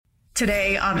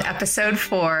Today on episode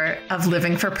 4 of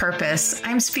Living for Purpose,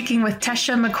 I'm speaking with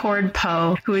Tesha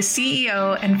McCord-Poe, who is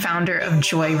CEO and founder of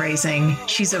Joy Raising.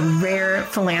 She's a rare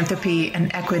philanthropy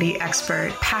and equity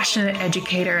expert, passionate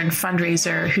educator and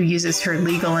fundraiser who uses her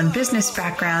legal and business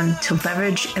background to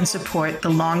leverage and support the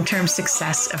long-term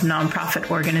success of nonprofit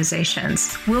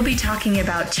organizations. We'll be talking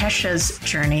about Tesha's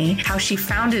journey, how she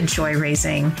founded Joy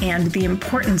Raising, and the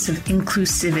importance of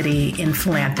inclusivity in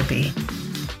philanthropy.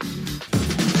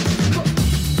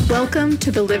 Welcome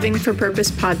to the Living for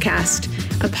Purpose podcast,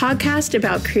 a podcast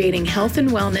about creating health and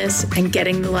wellness and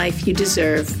getting the life you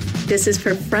deserve. This is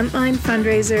for frontline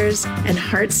fundraisers and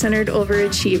heart-centered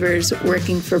overachievers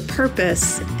working for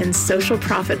purpose in social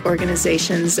profit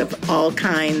organizations of all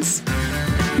kinds.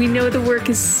 We know the work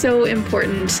is so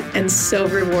important and so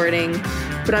rewarding,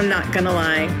 but I'm not going to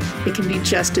lie, it can be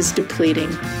just as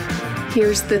depleting.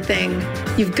 Here's the thing,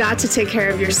 you've got to take care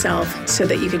of yourself so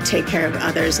that you can take care of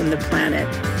others on the planet.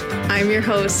 I'm your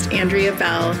host, Andrea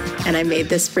Bell, and I made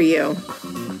this for you.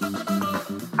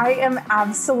 I am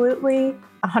absolutely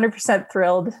 100%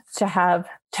 thrilled to have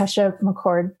Tesha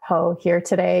McCord-Poe here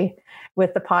today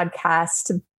with the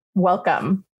podcast.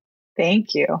 Welcome.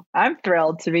 Thank you. I'm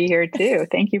thrilled to be here too.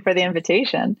 Thank you for the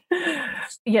invitation.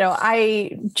 You know,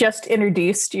 I just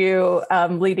introduced you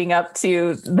leading up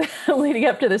to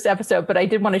this episode, but I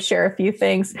did want to share a few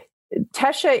things.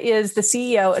 Tesha is the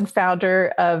CEO and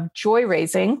founder of Joy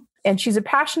Raising, and she's a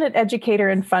passionate educator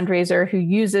and fundraiser who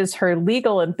uses her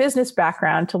legal and business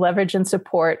background to leverage and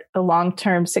support the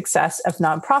long-term success of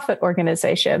nonprofit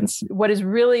organizations. What is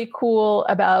really cool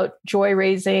about Joy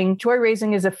Raising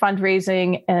is a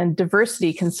fundraising and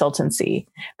diversity consultancy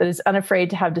that is unafraid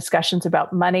to have discussions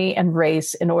about money and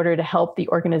race in order to help the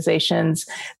organizations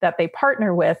that they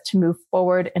partner with to move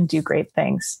forward and do great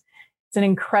things. It's an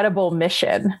incredible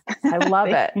mission. I love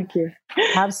it. Thank you.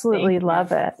 Absolutely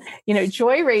love it. You know,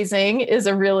 Joy Raising is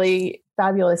a really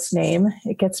fabulous name.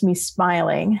 It gets me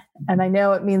smiling. And I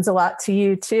know it means a lot to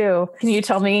you too. Can you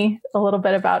tell me a little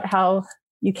bit about how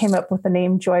you came up with the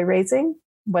name Joy Raising?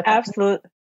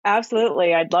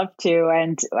 Absolutely. I'd love to.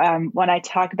 And when I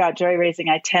talk about Joy Raising,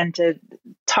 I tend to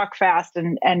talk fast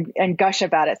and gush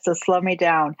about it. So slow me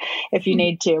down if you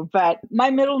need to. But my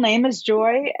middle name is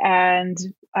Joy. And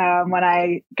when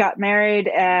I got married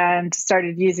and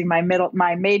started using my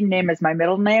maiden name as my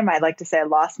middle name, I like to say I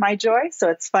lost my joy. So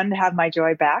it's fun to have my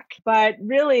joy back. But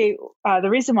really, the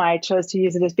reason why I chose to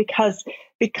use it is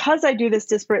because I do this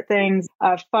disparate things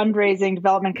of fundraising,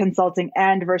 development consulting,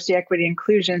 and diversity, equity,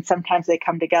 inclusion. Sometimes they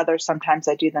come together. Sometimes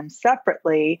I do them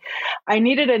separately. I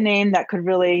needed a name that could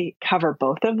really cover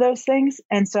both of those things.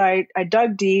 And so I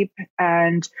dug deep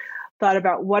and thought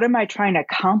about what am I trying to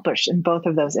accomplish in both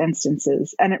of those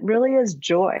instances? And it really is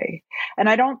joy. And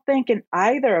I don't think in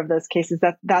either of those cases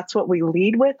that's what we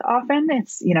lead with often.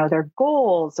 It's, you know, their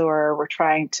goals or we're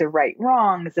trying to right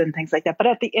wrongs and things like that. But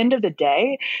at the end of the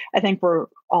day, I think we're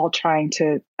all trying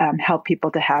to help people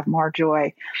to have more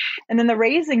joy. And then the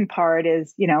raising part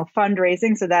is, you know,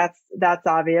 fundraising. So that's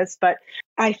obvious. But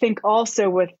I think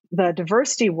also with the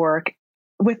diversity work,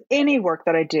 with any work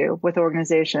that I do with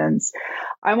organizations,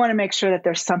 I want to make sure that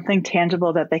there's something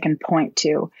tangible that they can point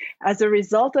to. As a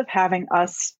result of having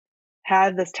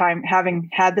had this time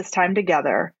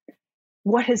together,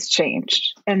 what has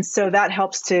changed? And so that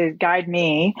helps to guide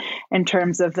me in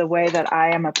terms of the way that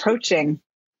I am approaching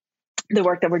the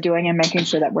work that we're doing and making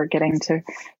sure that we're getting to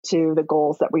the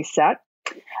goals that we set.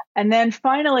 And then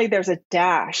finally, there's a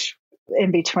dash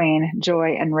in between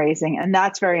Joy and Raising, and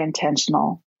that's very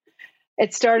intentional.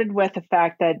 It started with the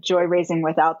fact that Joy Raising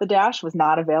without the dash was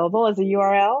not available as a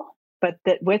URL, but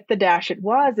that with the dash it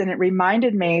was, and it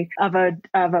reminded me of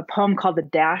a poem called the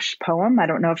Dash Poem. I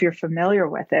don't know if you're familiar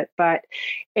with it, but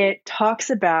it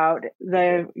talks about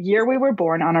the year we were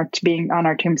born being on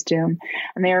our tombstone,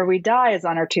 and the year we die is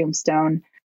on our tombstone.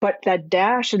 But that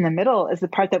dash in the middle is the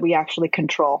part that we actually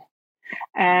control.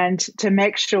 And to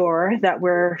make sure that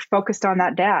we're focused on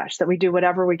that dash, that we do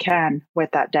whatever we can with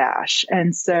that dash.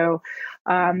 And so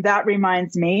that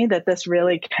reminds me that this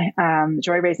really,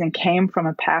 Joy Raising came from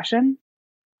a passions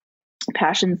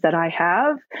that I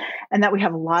have, and that we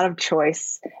have a lot of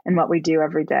choice in what we do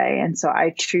every day. And so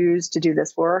I choose to do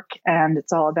this work, and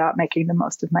it's all about making the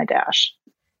most of my dash.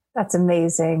 That's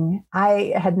amazing.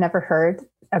 I had never heard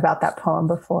about that poem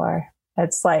before.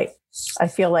 It's like, I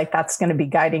feel like that's going to be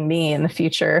guiding me in the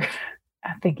future,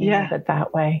 thinking of it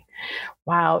that way.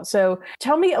 Wow. So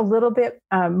tell me a little bit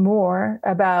more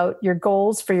about your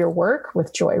goals for your work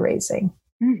with Joy Raising.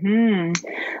 Mm-hmm.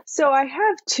 So I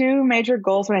have two major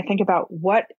goals when I think about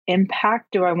what impact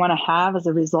do I want to have as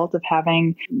a result of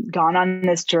having gone on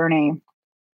this journey.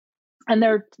 And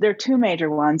there are two major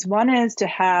ones. One is to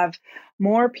have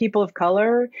more people of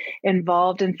color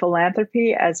involved in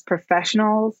philanthropy as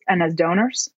professionals and as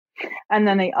donors. And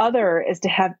then the other is to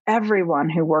have everyone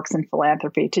who works in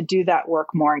philanthropy to do that work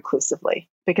more inclusively,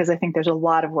 because I think there's a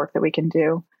lot of work that we can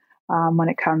do when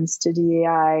it comes to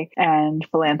DEI and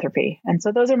philanthropy. And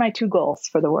so those are my two goals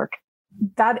for the work.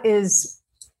 That is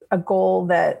a goal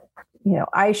that,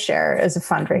 I share as a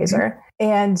fundraiser.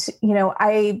 Mm-hmm.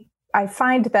 And, I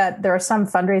find that there are some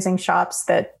fundraising shops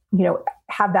that,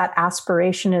 have that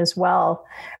aspiration as well,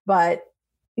 but,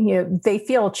 they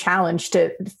feel challenged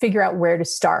to figure out where to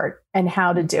start and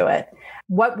how to do it.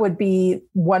 What would be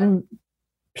one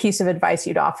piece of advice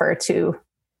you'd offer to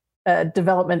a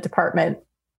development department,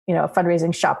 a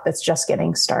fundraising shop that's just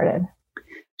getting started?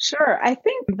 Sure. I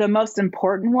think the most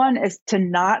important one is to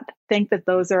not think that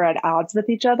those are at odds with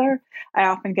each other. I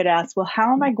often get asked, well,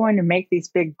 how am I going to make these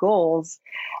big goals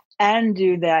and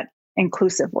do that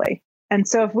inclusively? And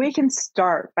so if we can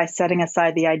start by setting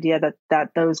aside the idea that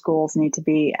those goals need to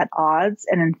be at odds,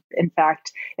 and in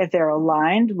fact, if they're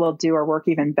aligned, we'll do our work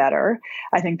even better.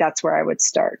 I think that's where I would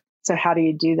start. So how do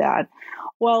you do that?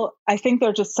 Well, I think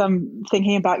there's just some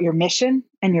thinking about your mission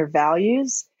and your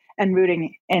values and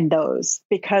rooting in those.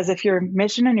 Because if your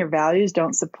mission and your values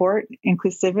don't support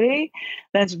inclusivity,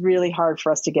 then it's really hard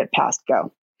for us to get past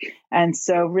go. And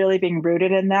so really being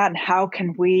rooted in that, and how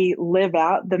can we live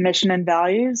out the mission and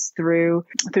values through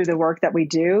the work that we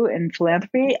do in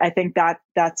philanthropy? I think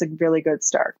that's a really good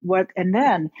start. And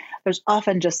then there's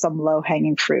often just some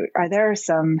low-hanging fruit. Are there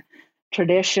some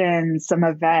traditions, some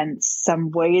events,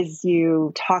 some ways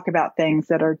you talk about things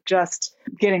that are just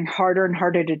getting harder and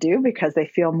harder to do because they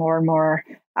feel more and more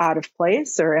out of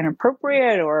place or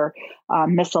inappropriate or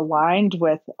misaligned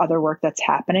with other work that's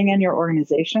happening in your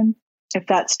organization? If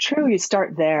that's true, you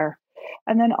start there.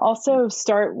 And then also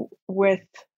start with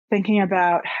thinking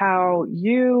about how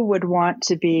you would want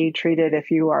to be treated if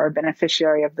you are a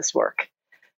beneficiary of this work,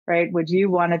 right? Would you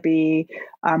want to be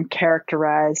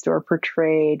characterized or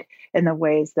portrayed in the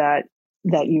ways that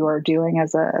you are doing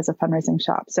as a fundraising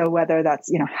shop? So whether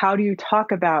that's, how do you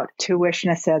talk about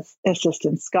tuition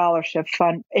assistance, scholarship,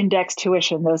 fund, index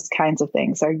tuition, those kinds of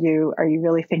things? Are you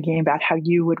really thinking about how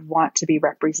you would want to be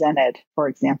represented, for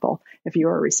example, if you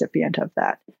were a recipient of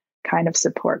that kind of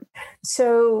support?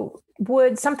 So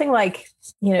would something like,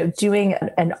 doing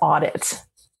an audit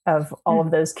of all of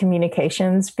those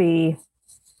communications be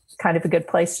kind of a good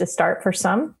place to start for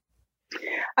some?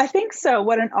 I think so.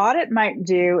 What an audit might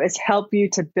do is help you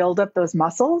to build up those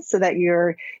muscles so that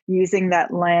you're using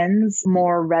that lens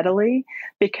more readily.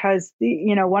 Because,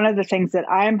 one of the things that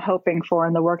I'm hoping for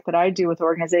in the work that I do with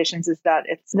organizations is that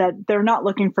they're not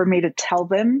looking for me to tell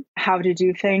them how to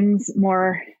do things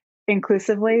more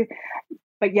inclusively,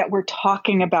 but yet we're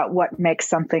talking about what makes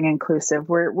something inclusive.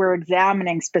 We're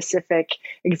examining specific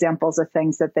examples of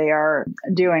things that they are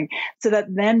doing, so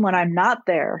that then when I'm not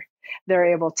there,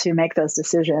 they're able to make those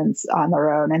decisions on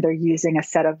their own, and they're using a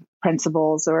set of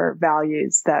principles or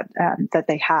values that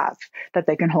they have, that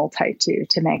they can hold tight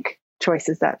to make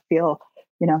choices that feel,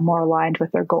 more aligned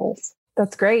with their goals.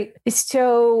 That's great.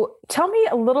 So tell me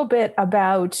a little bit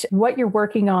about what you're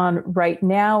working on right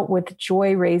now with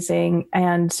Joy Raising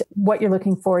and what you're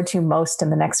looking forward to most in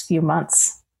the next few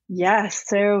months. Yes.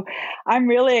 So I'm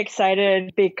really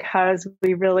excited because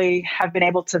we really have been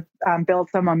able to build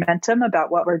some momentum about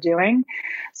what we're doing.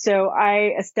 So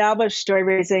I established Joy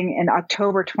Raising in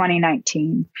October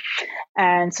 2019.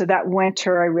 And so that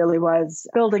winter, I really was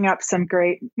building up some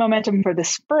great momentum for the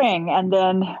spring. And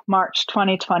then March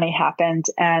 2020 happened,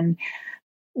 and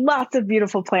lots of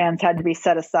beautiful plans had to be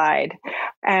set aside.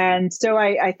 And so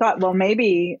I thought, well,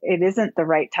 maybe it isn't the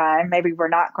right time. Maybe we're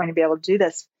not going to be able to do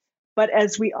this. But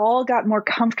as we all got more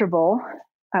comfortable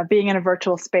being in a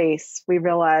virtual space, we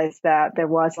realized that there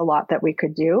was a lot that we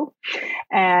could do.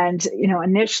 And,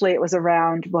 initially it was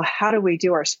around, well, how do we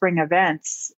do our spring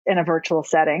events in a virtual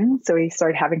setting? So we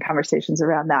started having conversations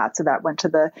around that. So that went to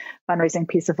the fundraising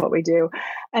piece of what we do.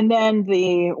 And then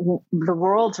the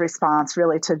world's response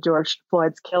really to George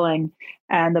Floyd's killing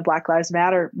and the Black Lives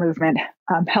Matter movement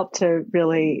helped to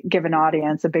really give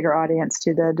a bigger audience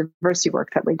to the diversity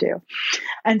work that we do.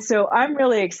 And so I'm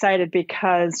really excited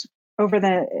because over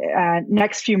the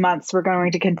next few months, we're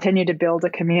going to continue to build a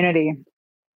community.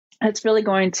 It's really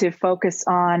going to focus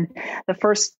on the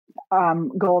first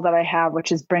goal that I have,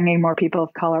 which is bringing more people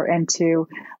of color into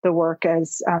the work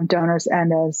as donors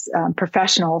and as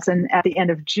professionals. And at the end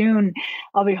of June,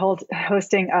 I'll be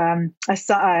hosting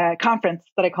a conference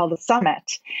that I call the Summit.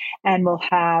 And we'll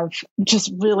have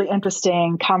just really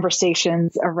interesting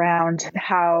conversations around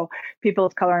how people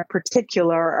of color in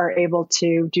particular are able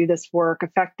to do this work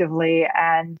effectively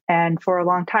and for a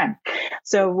long time.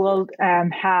 So we'll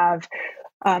have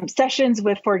sessions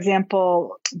with, for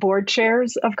example, board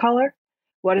chairs of color.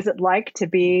 What is it like to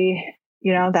be,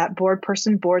 that board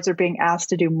person? Boards are being asked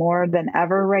to do more than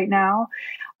ever right now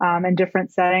in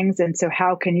different settings. And so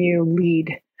how can you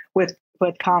lead with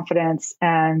confidence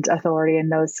and authority in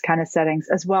those kind of settings,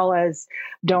 as well as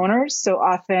donors? So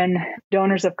often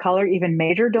donors of color, even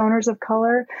major donors of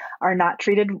color, are not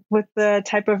treated with the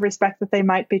type of respect that they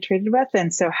might be treated with.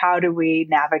 And so how do we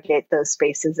navigate those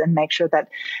spaces and make sure that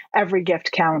every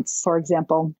gift counts? For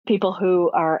example, people who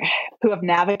have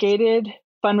navigated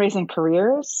fundraising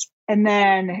careers. And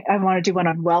then I want to do one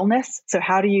on wellness. So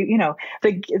how do you,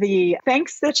 the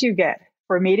thanks that you get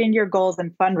for meeting your goals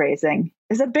in fundraising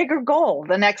is a bigger goal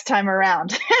the next time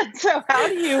around. So how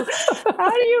do you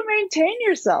maintain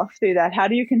yourself through that? How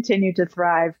do you continue to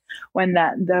thrive when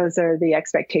those are the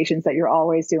expectations that you're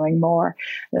always doing more?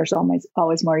 There's always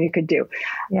more you could do.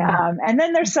 Yeah. And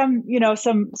then there's some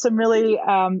really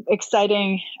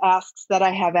exciting asks that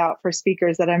I have out for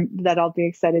speakers that I'll be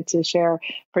excited to share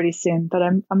pretty soon. But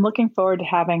I'm looking forward to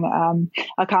having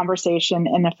a conversation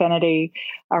in Affinity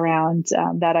around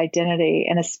that identity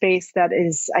in a space that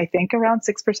is, I think, around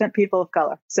 6% people of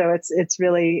color. So it's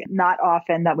really not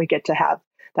often that we get to have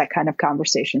that kind of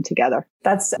conversation together.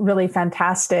 That's really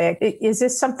fantastic. Is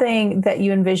this something that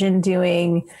you envision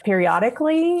doing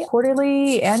periodically,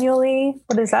 quarterly, annually?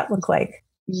 What does that look like?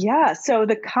 Yeah. So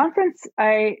the conference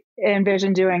I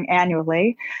envision doing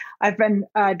annually. I've been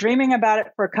dreaming about it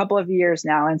for a couple of years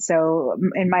now. And so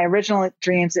in my original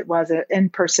dreams, it was an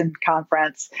in-person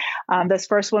conference. This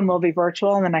first one will be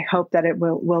virtual, and then I hope that it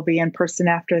will be in person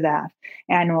after that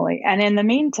annually. And in the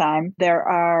meantime, there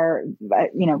are,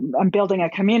 I'm building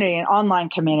a community, an online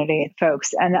community,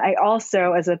 folks. And I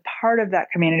also, as a part of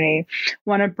that community,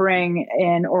 want to bring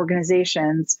in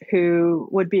organizations who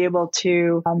would be able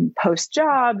to post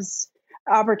jobs,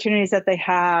 opportunities that they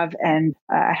have, and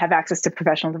have access to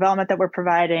professional development that we're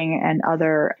providing and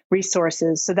other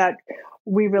resources so that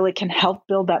we really can help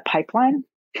build that pipeline.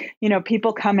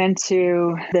 People come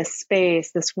into this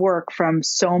space, this work from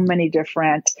so many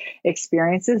different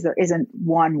experiences. There isn't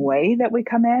one way that we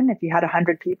come in. If you had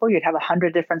 100 people, you'd have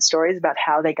 100 different stories about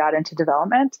how they got into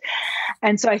development.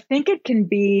 And so I think it can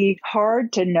be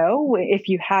hard to know if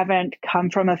you haven't come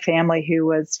from a family who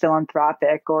was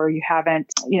philanthropic, or you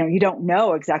haven't, you don't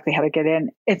know exactly how to get in.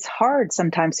 It's hard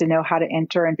sometimes to know how to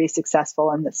enter and be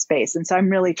successful in this space. And so I'm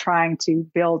really trying to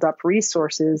build up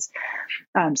resources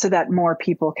so that more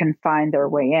people can find their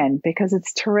way in, because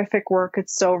it's terrific work.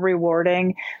 It's so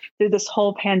rewarding. Through this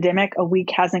whole pandemic, a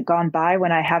week hasn't gone by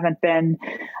when I haven't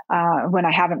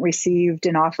received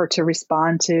an offer to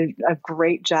respond to a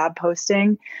great job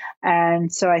posting.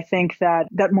 And so I think that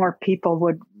more people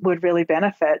would really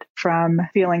benefit from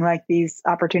feeling like these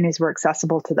opportunities were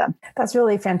accessible to them. That's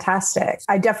really fantastic.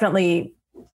 I definitely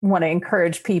want to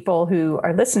encourage people who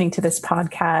are listening to this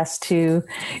podcast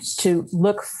to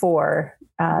look for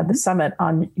the summit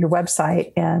on your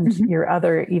website and your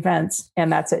other events.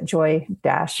 And that's at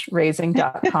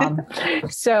joy-raising.com.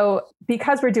 So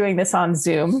because we're doing this on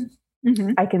Zoom,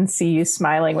 I can see you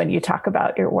smiling when you talk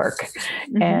about your work.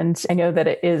 And I know that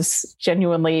it is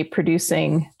genuinely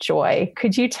producing joy.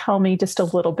 Could you tell me just a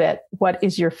little bit, what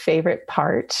is your favorite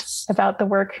part about the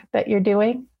work that you're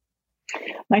doing?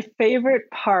 My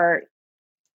favorite part,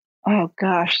 oh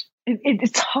gosh,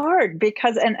 it's hard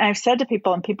because, and I've said to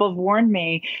people, and people have warned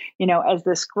me, as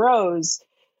this grows,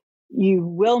 you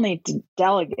will need to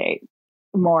delegate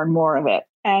more and more of it.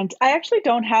 And I actually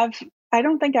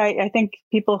I think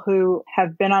people who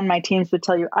have been on my teams would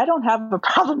tell you, I don't have a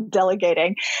problem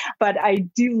delegating, but I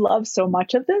do love so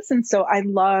much of this. And so I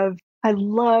love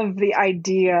the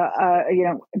idea,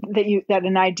 that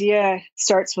an idea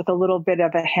starts with a little bit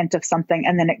of a hint of something,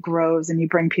 and then it grows, and you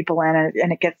bring people in,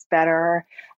 and it gets better,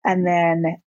 and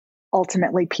then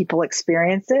ultimately people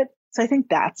experience it. So I think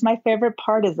that's my favorite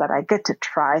part, is that I get to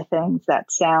try things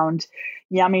that sound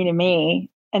yummy to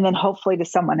me, and then hopefully to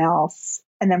someone else,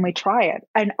 and then we try it.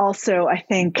 And also, I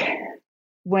think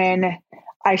when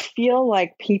I feel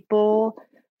like people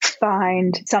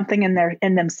find something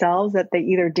in themselves that they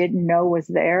either didn't know was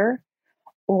there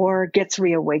or gets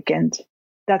reawakened,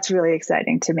 that's really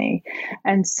exciting to me.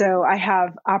 And so I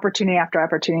have opportunity after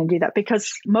opportunity to do that,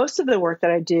 because most of the work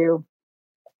that I do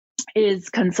is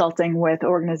consulting with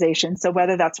organizations. So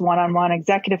whether that's one-on-one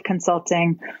executive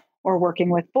consulting or working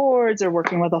with boards or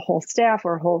working with a whole staff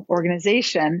or a whole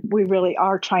organization, we really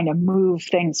are trying to move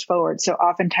things forward. So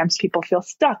oftentimes people feel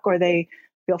stuck, or they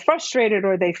feel frustrated,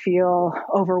 or they feel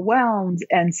overwhelmed.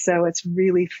 And so it's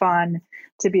really fun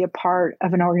to be a part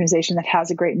of an organization that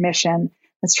has a great mission,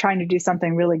 that's trying to do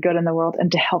something really good in the world,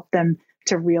 and to help them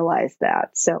to realize that.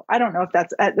 So I don't know if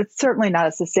that's certainly not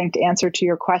a succinct answer to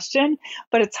your question,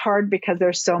 but it's hard because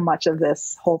there's so much of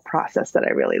this whole process that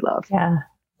I really love. Yeah,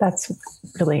 that's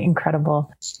really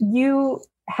incredible. You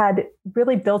had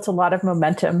really built a lot of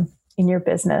momentum in your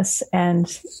business,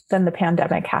 and then the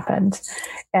pandemic happened.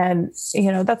 And,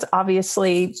 that's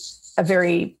obviously a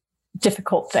very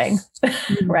difficult thing,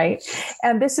 right?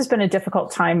 And this has been a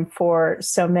difficult time for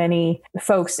so many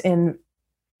folks in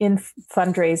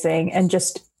fundraising and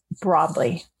just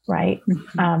broadly, right?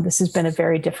 Mm-hmm. This has been a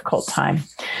very difficult time.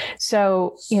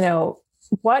 So,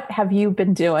 what have you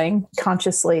been doing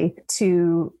consciously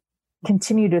to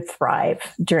continue to thrive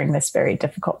during this very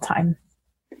difficult time?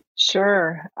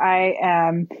 Sure. I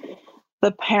am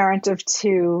the parent of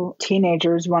two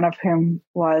teenagers, one of whom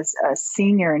was a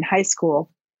senior in high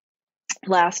school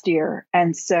last year.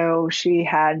 And so she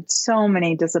had so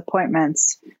many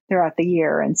disappointments throughout the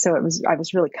year. And so I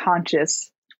was really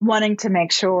conscious, wanting to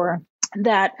make sure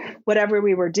that whatever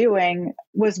we were doing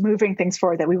was moving things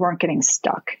forward, that we weren't getting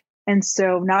stuck. And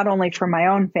so not only for my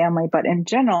own family, but in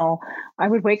general, I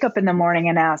would wake up in the morning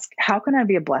and ask, how can I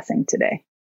be a blessing today?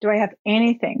 Do I have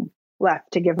anything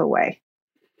left to give away?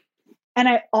 And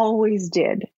I always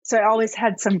did. So I always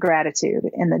had some gratitude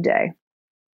in the day.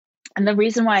 And the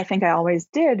reason why I think I always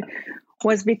did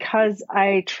was because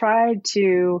I tried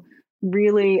to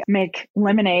really make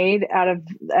lemonade out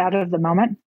of the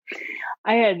moment.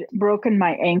 I had broken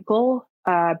my ankle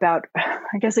about,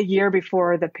 I guess, a year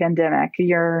before the pandemic, a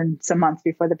year and some months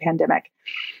before the pandemic.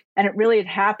 And it really had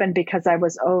happened because I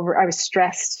was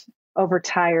stressed,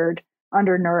 overtired,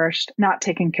 undernourished, not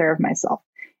taking care of myself.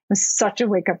 It was such a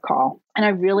wake-up call. And I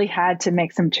really had to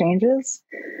make some changes.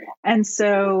 And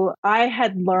so I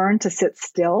had learned to sit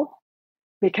still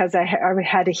because I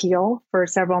had to heal for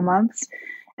several months.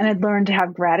 And I'd learned to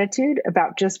have gratitude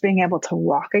about just being able to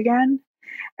walk again.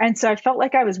 And so I felt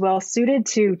like I was well suited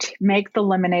to make the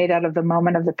lemonade out of the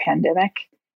moment of the pandemic,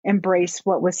 embrace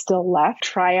what was still left,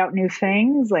 try out new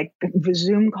things like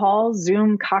Zoom calls,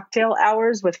 Zoom cocktail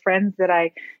hours with friends that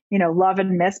I love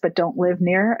and miss, but don't live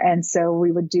near. And so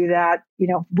we would do that,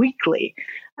 weekly.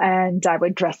 And I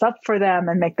would dress up for them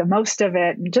and make the most of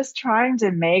it, and just trying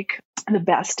to make the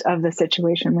best of the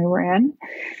situation we were in.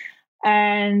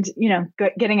 And,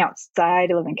 getting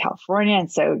outside. I live in California.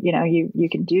 And so, you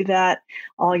can do that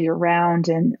all year round,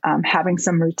 and having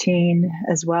some routine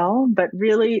as well. But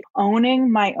really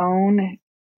owning my own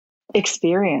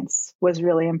experience was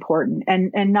really important,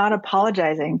 and not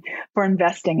apologizing for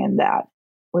investing in that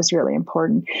was really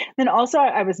important. Then also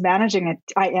I was managing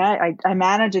I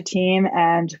manage a team,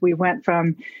 and we went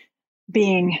from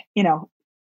being,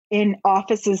 in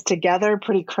offices together,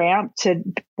 pretty cramped, to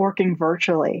working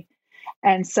virtually.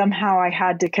 And somehow I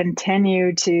had to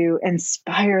continue to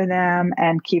inspire them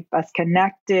and keep us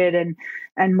connected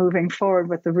and moving forward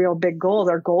with the real big goals.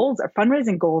 Our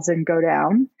fundraising goals didn't go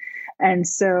down. And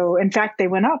so, in fact, they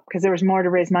went up because there was more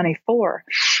to raise money for.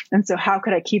 And so how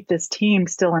could I keep this team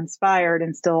still inspired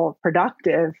and still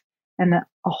productive in a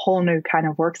whole new kind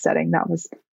of work setting? That was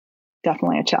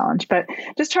definitely a challenge, but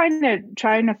just trying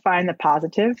to find the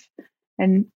positive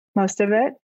in most of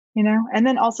it, and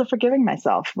then also forgiving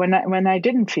myself when I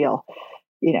didn't feel,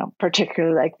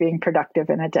 particularly like being productive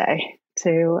in a day,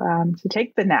 to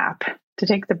take the nap, to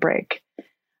take the break.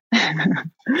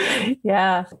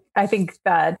 Yeah, I think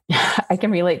that I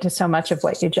can relate to so much of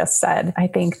what you just said. I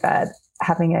think that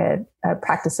having a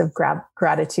practice of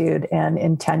gratitude and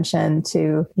intention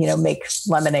to, make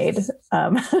lemonade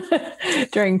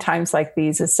during times like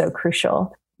these is so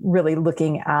crucial. Really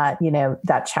looking at,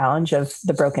 that challenge of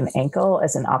the broken ankle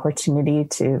as an opportunity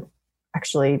to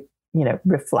actually,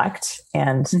 reflect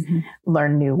and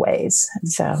learn new ways.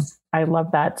 So I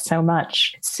love that so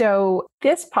much. So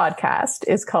this podcast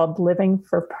is called Living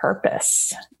for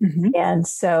Purpose. And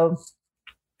so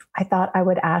I thought I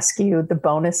would ask you the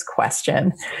bonus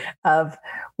question of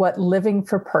what living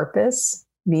for purpose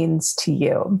means to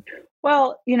you.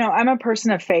 Well, I'm a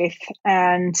person of faith,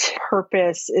 and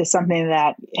purpose is something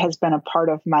that has been a part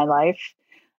of my life,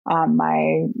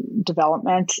 my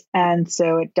development. And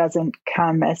so it doesn't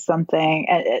come as something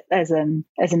as an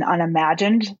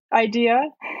unimagined idea.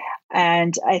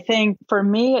 And I think for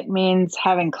me, it means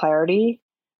having clarity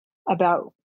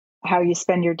about how you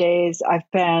spend your days. I've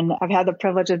had the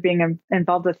privilege of being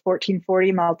involved with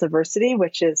 1440 Multiversity,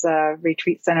 which is a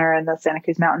retreat center in the Santa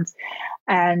Cruz Mountains.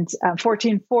 And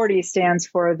 1440 stands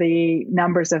for the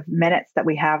numbers of minutes that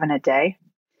we have in a day.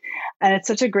 And it's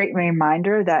such a great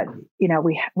reminder that,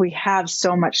 we have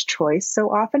so much choice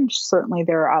so often. Certainly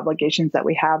there are obligations that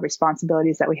we have,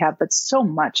 responsibilities that we have, but so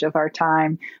much of our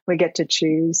time we get to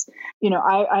choose.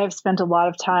 I have spent a lot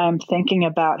of time thinking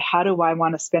about how do I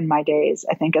want to spend my days?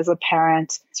 I think as a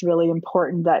parent, it's really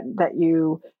important that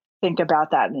you think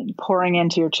about that and pouring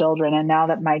into your children. And now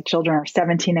that my children are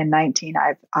 17 and 19,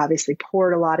 I've obviously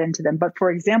poured a lot into them. But for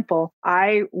example,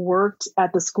 I worked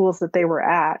at the schools that they were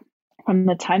at from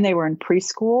the time they were in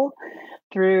preschool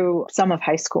through some of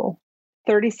high school,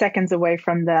 30 seconds away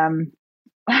from them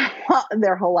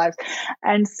their whole lives.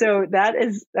 And so that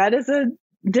is a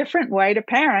different way to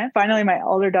parent. Finally, my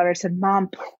older daughter said, Mom,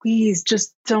 please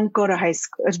just don't go to high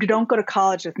school. Don't go to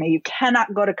college with me. You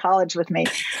cannot go to college with me.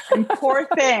 And poor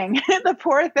thing, the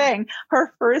poor thing,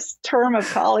 her first term of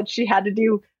college, she had to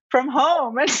do from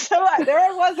home. And so there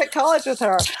I was at college with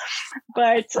her.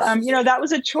 But, that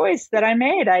was a choice that I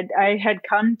made. I had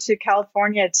come to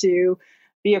California to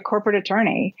be a corporate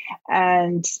attorney,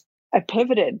 and I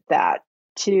pivoted that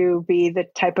to be the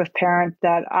type of parent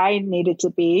that I needed to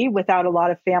be without a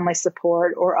lot of family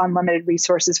support or unlimited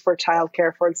resources for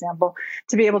childcare, for example,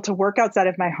 to be able to work outside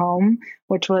of my home,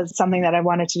 which was something that I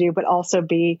wanted to do, but also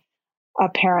be a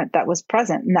parent that was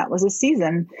present. And that was a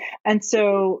season. And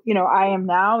so, I am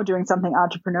now doing something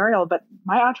entrepreneurial, but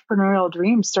my entrepreneurial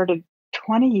dreams started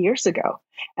 20 years ago,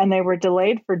 and they were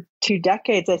delayed for 2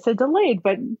 decades. I said delayed,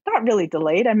 but not really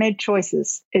delayed. I made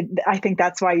choices. I think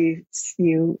that's why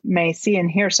you may see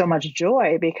and hear so much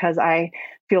joy, because I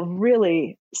feel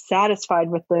really satisfied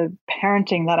with the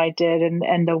parenting that I did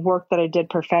and the work that I did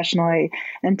professionally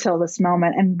until this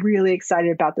moment, and really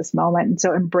excited about this moment. And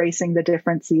so embracing the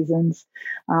different seasons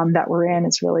that we're in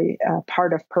is really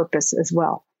part of purpose as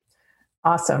well.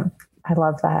 Awesome. I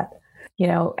love that.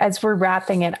 As we're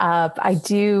wrapping it up, I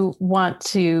do want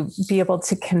to be able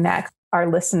to connect our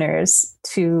listeners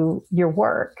to your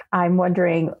work. I'm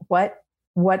wondering what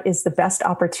is the best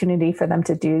opportunity for them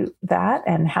to do that,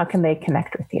 and how can they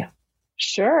connect with you?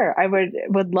 Sure. I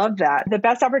would love that. The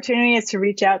best opportunity is to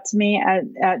reach out to me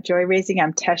at Joy Raising.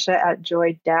 I'm Tesha at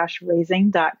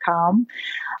joy-raising.com.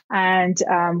 And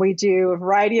we do a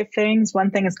variety of things.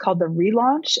 One thing is called the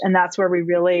Relaunch. And that's where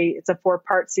it's a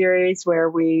 4-part series where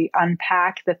we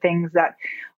unpack the things that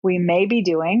we may be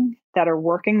doing that are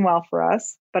working well for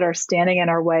us, but are standing in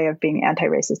our way of being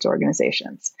anti-racist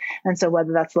organizations. And so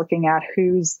whether that's looking at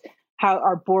how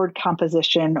our board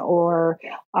composition, or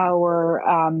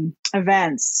our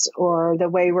events, or the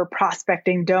way we're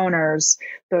prospecting donors,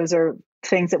 those are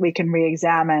things that we can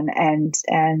re-examine and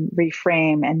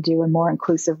reframe and do in more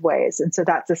inclusive ways. And so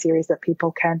that's a series that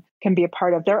people can be a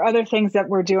part of. There are other things that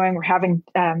we're doing. We're having,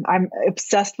 I'm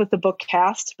obsessed with the book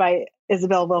Caste by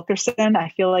Isabel Wilkerson. I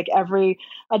feel like every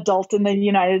adult in the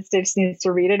United States needs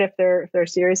to read it if they're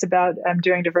serious about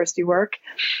doing diversity work.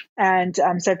 And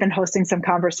so I've been hosting some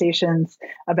conversations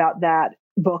about that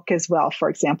book as well, for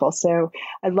example. So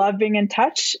I love being in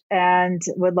touch and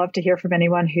would love to hear from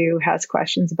anyone who has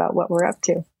questions about what we're up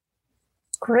to.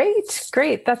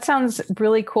 Great. That sounds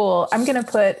really cool. I'm going to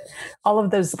put all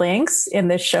of those links in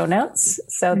the show notes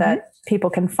so that people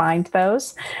can find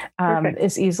those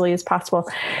as easily as possible.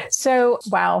 So,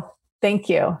 wow. Thank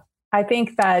you. I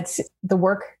think that the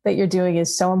work that you're doing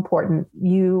is so important.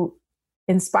 You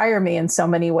inspire me in so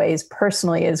many ways,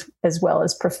 personally as well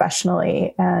as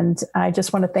professionally. And I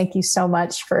just want to thank you so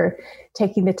much for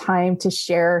taking the time to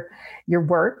share your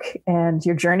work and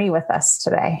your journey with us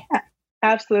today.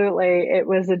 Absolutely. It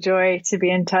was a joy to be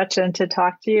in touch and to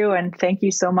talk to you. And thank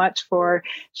you so much for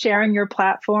sharing your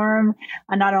platform,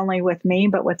 not only with me,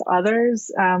 but with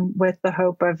others, with the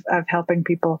hope of helping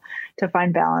people to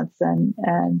find balance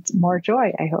and more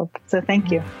joy, I hope. So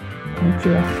thank you. Thank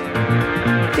you.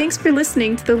 Thanks for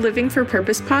listening to the Living for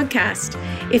Purpose podcast.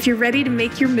 If you're ready to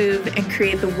make your move and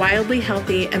create the wildly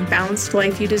healthy and balanced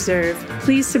life you deserve,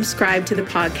 please subscribe to the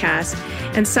podcast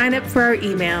and sign up for our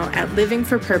email at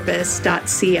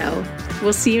livingforpurpose.co.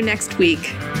 We'll see you next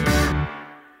week.